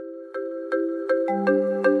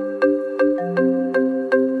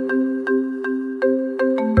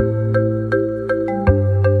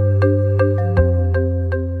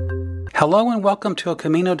Hello and welcome to a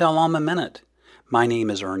Camino del Alma Minute. My name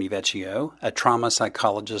is Ernie Vecchio, a trauma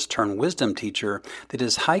psychologist turned wisdom teacher that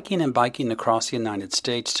is hiking and biking across the United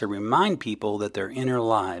States to remind people that their inner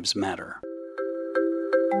lives matter.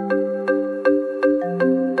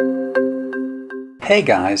 Hey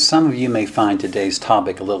guys, some of you may find today's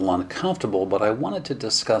topic a little uncomfortable, but I wanted to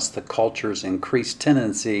discuss the culture's increased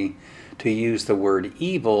tendency to use the word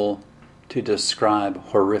evil to describe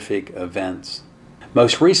horrific events.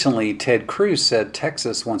 Most recently, Ted Cruz said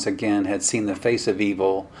Texas once again had seen the face of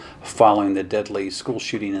evil following the deadly school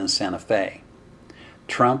shooting in Santa Fe.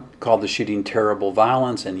 Trump called the shooting terrible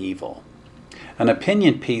violence and evil. An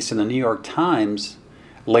opinion piece in the New York Times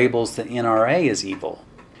labels the NRA as evil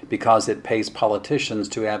because it pays politicians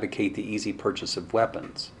to advocate the easy purchase of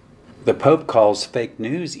weapons. The Pope calls fake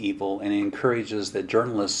news evil and encourages that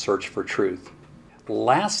journalists search for truth.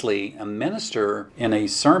 Lastly, a minister in a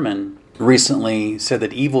sermon recently said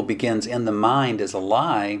that evil begins in the mind as a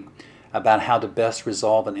lie about how to best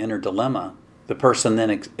resolve an inner dilemma. The person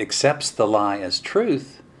then accepts the lie as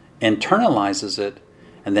truth, internalizes it,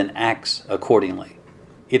 and then acts accordingly.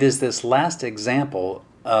 It is this last example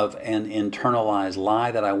of an internalized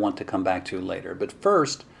lie that I want to come back to later. But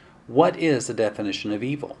first, what is the definition of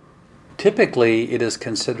evil? Typically, it is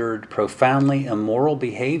considered profoundly immoral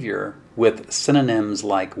behavior with synonyms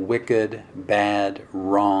like wicked, bad,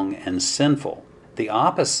 wrong, and sinful. The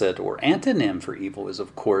opposite or antonym for evil is,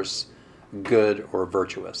 of course, good or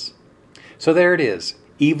virtuous. So there it is.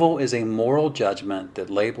 Evil is a moral judgment that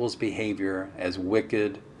labels behavior as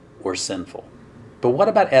wicked or sinful. But what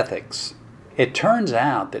about ethics? It turns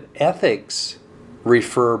out that ethics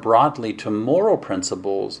refer broadly to moral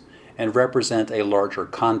principles and represent a larger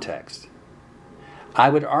context. I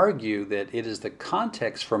would argue that it is the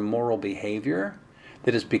context for moral behavior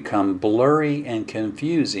that has become blurry and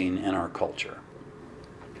confusing in our culture.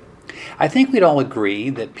 I think we'd all agree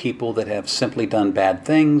that people that have simply done bad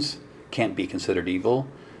things can't be considered evil,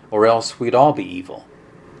 or else we'd all be evil.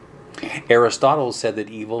 Aristotle said that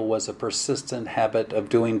evil was a persistent habit of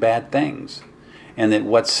doing bad things, and that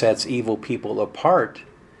what sets evil people apart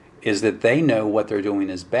is that they know what they're doing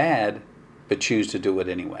is bad, but choose to do it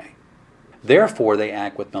anyway. Therefore, they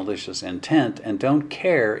act with malicious intent and don't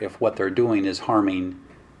care if what they're doing is harming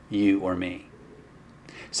you or me.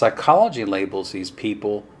 Psychology labels these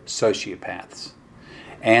people sociopaths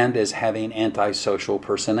and as having antisocial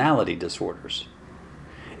personality disorders.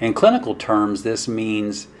 In clinical terms, this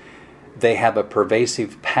means they have a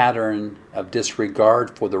pervasive pattern of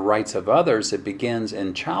disregard for the rights of others that begins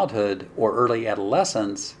in childhood or early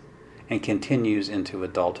adolescence and continues into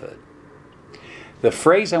adulthood. The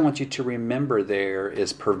phrase I want you to remember there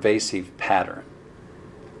is pervasive pattern.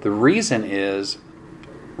 The reason is,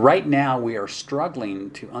 right now we are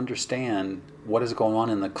struggling to understand what is going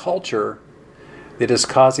on in the culture that is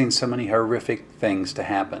causing so many horrific things to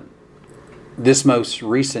happen. This most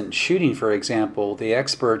recent shooting, for example, the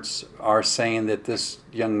experts are saying that this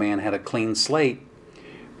young man had a clean slate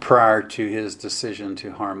prior to his decision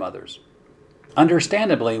to harm others.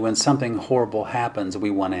 Understandably, when something horrible happens,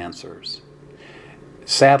 we want answers.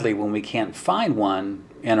 Sadly, when we can't find one,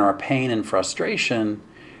 in our pain and frustration,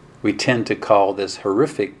 we tend to call this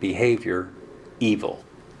horrific behavior evil.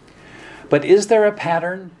 But is there a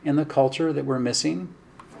pattern in the culture that we're missing?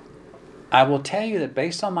 I will tell you that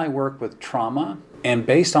based on my work with trauma and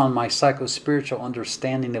based on my psychospiritual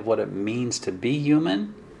understanding of what it means to be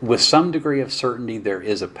human, with some degree of certainty there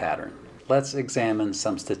is a pattern. Let's examine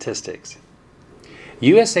some statistics.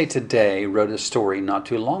 USA Today wrote a story not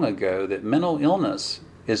too long ago that mental illness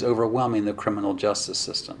is overwhelming the criminal justice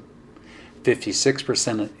system.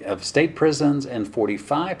 56% of state prisons and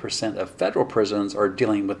 45% of federal prisons are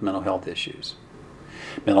dealing with mental health issues.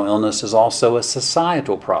 Mental illness is also a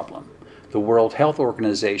societal problem. The World Health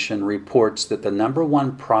Organization reports that the number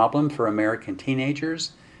one problem for American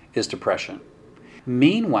teenagers is depression.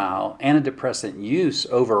 Meanwhile, antidepressant use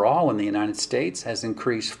overall in the United States has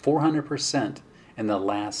increased 400% in the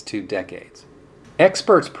last 2 decades.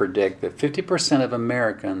 Experts predict that 50% of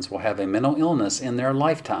Americans will have a mental illness in their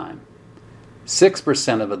lifetime,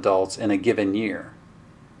 6% of adults in a given year,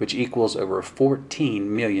 which equals over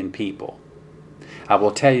 14 million people. I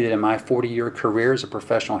will tell you that in my 40-year career as a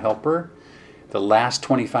professional helper, the last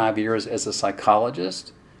 25 years as a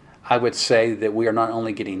psychologist, I would say that we are not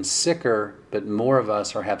only getting sicker, but more of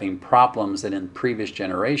us are having problems than in previous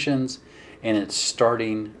generations, and it's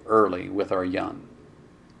starting early with our young.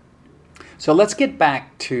 So let's get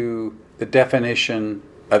back to the definition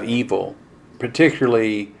of evil,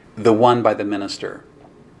 particularly the one by the minister.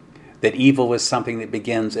 That evil is something that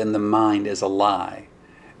begins in the mind as a lie.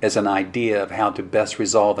 as an idea of how to best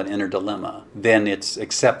resolve an inner dilemma. Then it's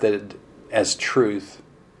accepted as truth,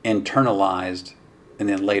 internalized, and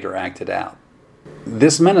then later acted out.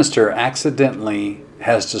 This minister accidentally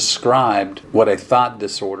has described what a thought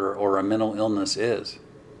disorder or a mental illness is.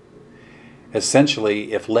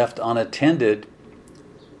 Essentially, if left unattended,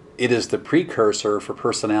 it is the precursor for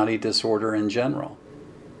personality disorder in general.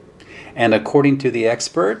 And according to the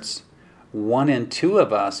experts, 1 in 2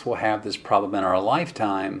 of us will have this problem in our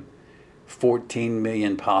lifetime, 14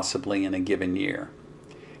 million possibly in a given year.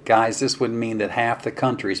 Guys, this would mean that half the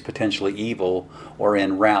country is potentially evil or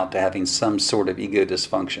en route to having some sort of ego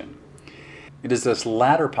dysfunction. It is this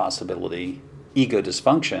latter possibility, ego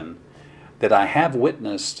dysfunction, that I have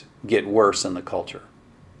witnessed get worse in the culture.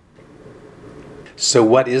 So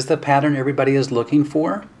what is the pattern everybody is looking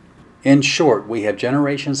for? In short, we have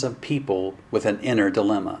generations of people with an inner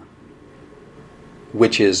dilemma,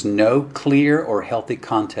 which is no clear or healthy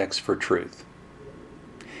context for truth.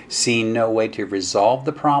 Seeing no way to resolve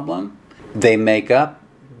the problem, they make up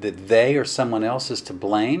that they or someone else is to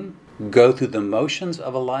blame, go through the motions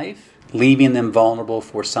of a life, leaving them vulnerable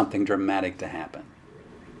for something dramatic to happen.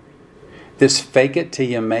 This fake it till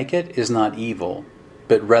you make it is not evil,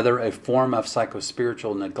 but rather a form of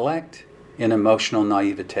psychospiritual neglect and emotional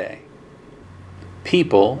naivete.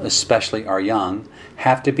 People, especially our young,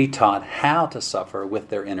 have to be taught how to suffer with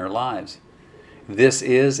their inner lives. This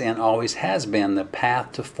is and always has been the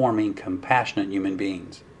path to forming compassionate human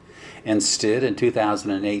beings. Instead, in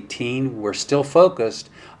 2018, we're still focused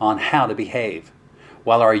on how to behave,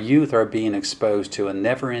 while our youth are being exposed to a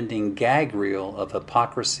never-ending gag reel of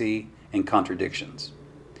hypocrisy and contradictions.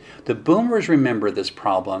 The boomers remember this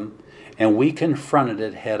problem, and we confronted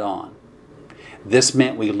it head on. This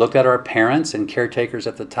meant we looked at our parents and caretakers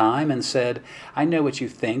at the time and said, I know what you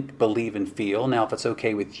think, believe, and feel. Now, if it's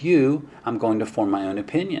okay with you, I'm going to form my own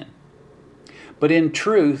opinion. But in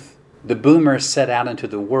truth, the boomers set out into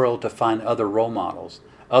the world to find other role models,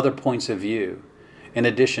 other points of view, in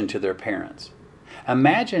addition to their parents.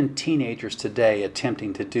 Imagine teenagers today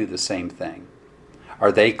attempting to do the same thing.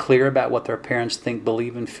 Are they clear about what their parents think,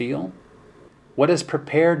 believe, and feel? What has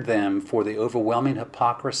prepared them for the overwhelming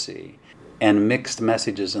hypocrisy and mixed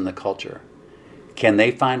messages in the culture? Can they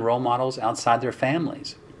find role models outside their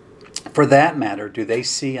families? For that matter, do they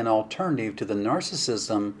see an alternative to the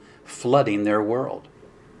narcissism flooding their world?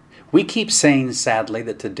 We keep saying, sadly,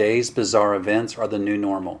 that today's bizarre events are the new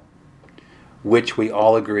normal, which we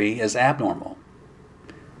all agree is abnormal.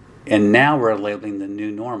 And now we're labeling the new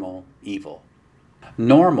normal evil.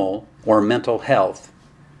 Normal, or mental health,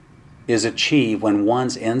 is achieved when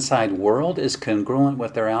one's inside world is congruent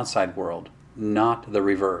with their outside world, not the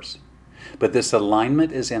reverse. But this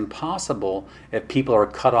alignment is impossible if people are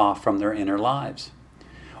cut off from their inner lives.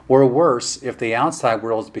 Or worse, if the outside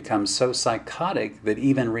world has become so psychotic that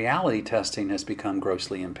even reality testing has become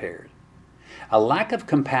grossly impaired. A lack of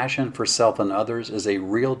compassion for self and others is a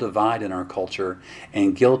real divide in our culture,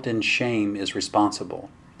 and guilt and shame is responsible.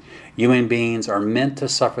 Human beings are meant to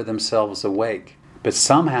suffer themselves awake, but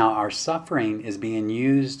somehow our suffering is being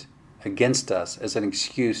used against us as an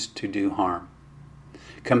excuse to do harm.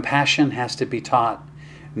 Compassion has to be taught,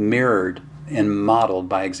 mirrored, and modeled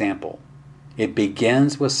by example. It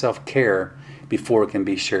begins with self-care before it can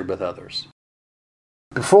be shared with others.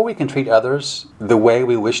 Before we can treat others the way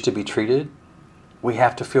we wish to be treated, we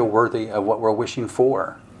have to feel worthy of what we're wishing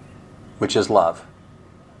for, which is love.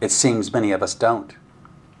 It seems many of us don't.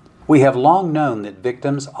 We have long known that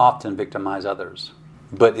victims often victimize others.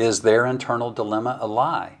 But is their internal dilemma a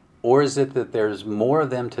lie? Or is it that there's more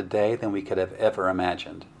of them today than we could have ever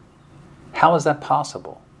imagined? How is that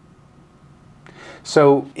possible?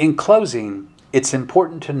 So, in closing, it's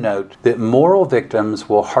important to note that moral victims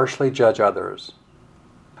will harshly judge others,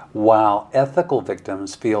 while ethical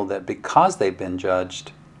victims feel that because they've been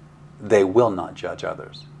judged, they will not judge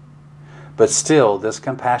others. But still, this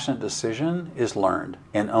compassionate decision is learned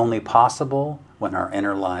and only possible when our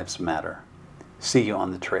inner lives matter. See you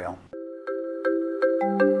on the trail.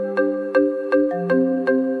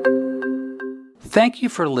 Thank you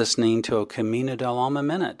for listening to a Camino del Alma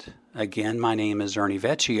Minute. Again, my name is Ernie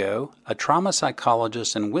Vecchio, a trauma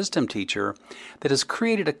psychologist and wisdom teacher that has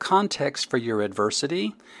created a context for your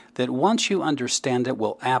adversity that once you understand it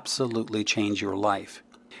will absolutely change your life.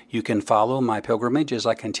 You can follow my pilgrimage as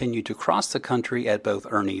I continue to cross the country at both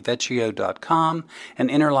ernievecchio.com and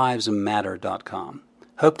innerlivesmatter.com.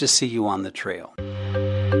 Hope to see you on the trail.